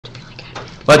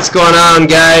What's going on,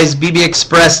 guys? BB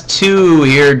Express 2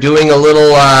 here, doing a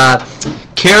little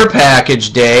care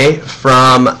package day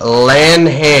from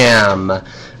Lanham.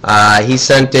 He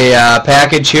sent a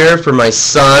package here for my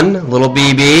son, little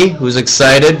BB, who's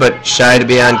excited but shy to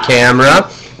be on camera.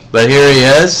 But here he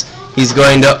is. He's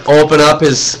going to open up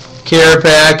his care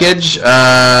package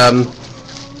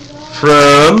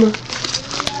from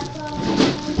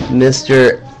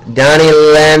Mr. Donnie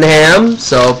Lanham.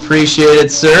 So appreciate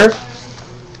it, sir.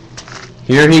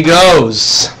 Here he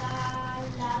goes.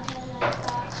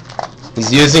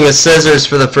 He's using a scissors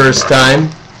for the first time.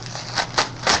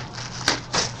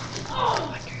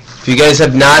 If you guys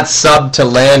have not subbed to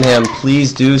Lanham,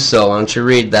 please do so. Why don't you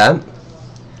read that?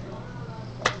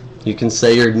 You can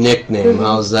say your nickname.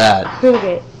 How's that?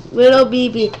 Okay. Little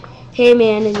BB. Hey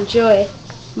man, enjoy.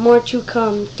 More to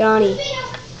come, Donnie.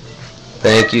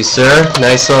 Thank you, sir.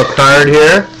 Nice little card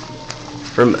here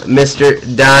from Mr.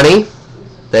 Donnie.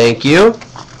 Thank you.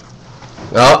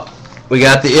 Oh, we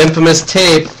got the infamous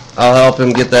tape. I'll help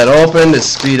him get that open to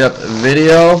speed up the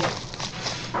video.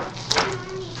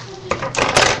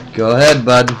 Go ahead,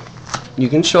 bud. You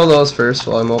can show those first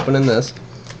while I'm opening this.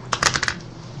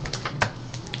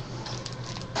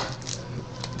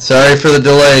 Sorry for the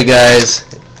delay, guys.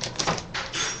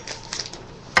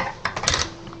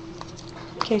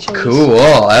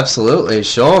 Cool, absolutely.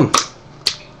 Show them.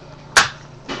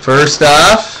 First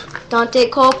off, Dante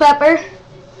Culpepper.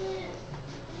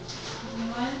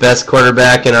 Best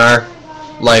quarterback in our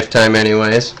lifetime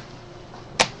anyways.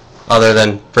 Other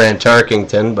than Fran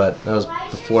Tarkington, but that was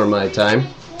before my time.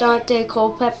 Dante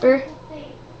Culpepper.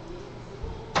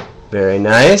 Very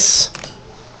nice.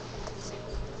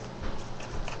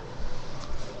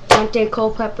 Dante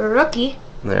Culpepper rookie.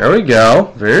 There we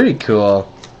go. Very cool.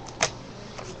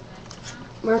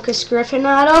 Marcus Griffin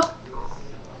auto.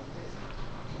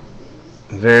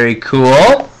 Very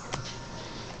cool.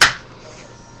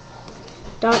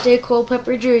 Dante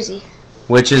Culpepper jersey.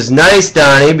 Which is nice,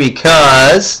 Donnie,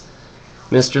 because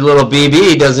Mr. Little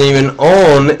BB doesn't even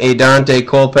own a Dante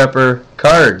Culpepper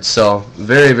card. So,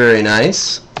 very, very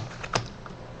nice.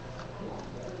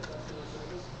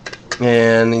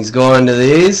 And he's going to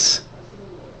these.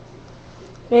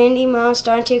 Randy Moss,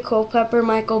 Dante Culpepper,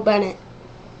 Michael Bennett.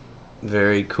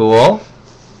 Very cool.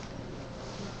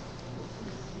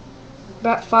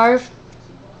 Brett Favre.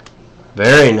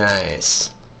 Very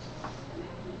nice.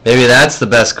 Maybe that's the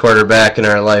best quarterback in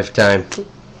our lifetime.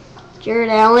 Jared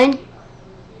Allen.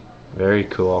 Very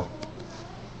cool.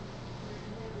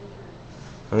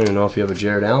 I don't even know if you have a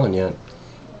Jared Allen yet.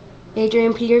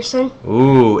 Adrian Peterson.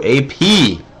 Ooh,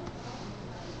 AP.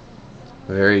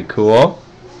 Very cool.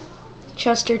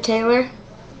 Chester Taylor.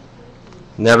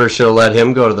 Never should have let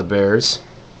him go to the Bears.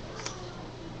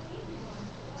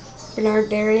 Bernard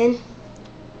Berrien.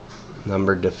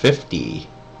 Numbered to 50.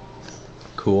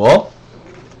 Cool.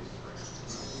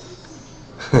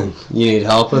 You need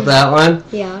help with that one?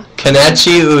 Yeah.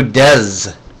 Kanechi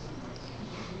Udez.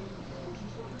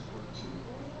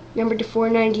 Number to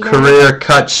 499. Career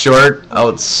cut short.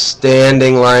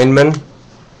 Outstanding lineman.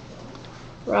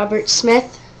 Robert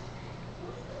Smith.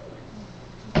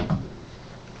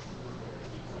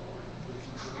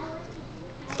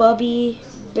 Bubby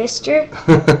Bister.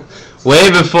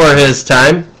 Way before his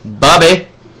time. Bobby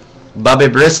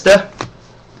Brista.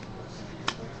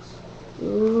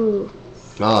 Ooh.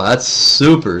 Oh, that's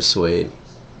super sweet.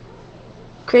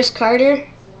 Chris Carter.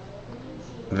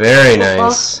 Very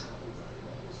nice.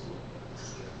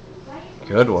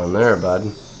 Good one there,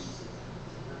 bud.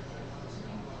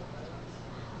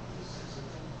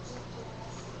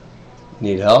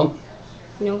 Need help?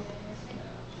 Nope.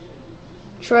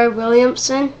 Troy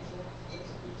Williamson.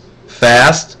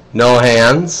 Fast, no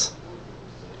hands.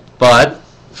 But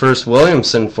first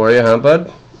Williamson for you, huh,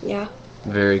 bud? Yeah.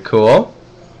 Very cool.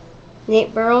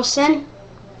 Nate Burleson.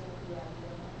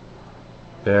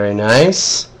 Very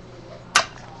nice.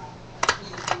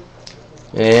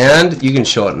 And you can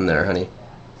show it in there, honey.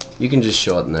 You can just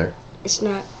show it in there. It's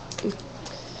not.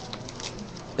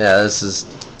 Yeah, this is.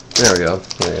 There we go.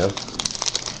 There we go.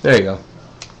 There you go.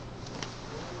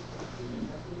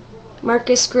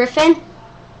 Marcus Griffin.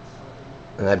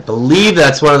 And I believe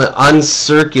that's one of the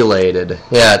uncirculated.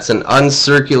 Yeah, it's an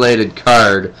uncirculated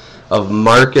card of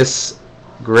Marcus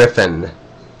Griffin.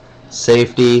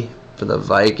 Safety for the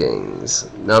Vikings.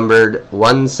 Numbered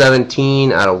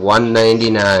 117 out of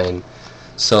 199.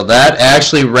 So that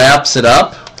actually wraps it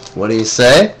up. What do you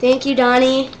say? Thank you,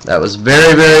 Donnie. That was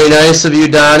very, very nice of you,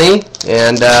 Donnie.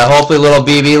 And hopefully little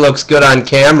BB looks good on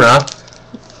camera.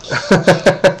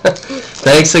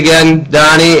 Thanks again,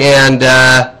 Donnie, and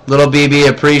little BB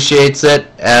appreciates it.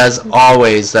 as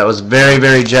always. That was very,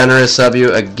 very generous of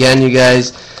you. Again, you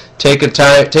guys, take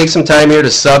some time here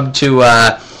to sub to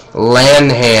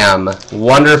Lanham.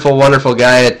 Wonderful, wonderful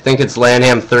guy. I think it's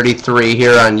Lanham33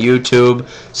 here on YouTube.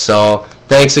 So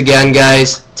thanks again,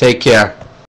 guys. Take care.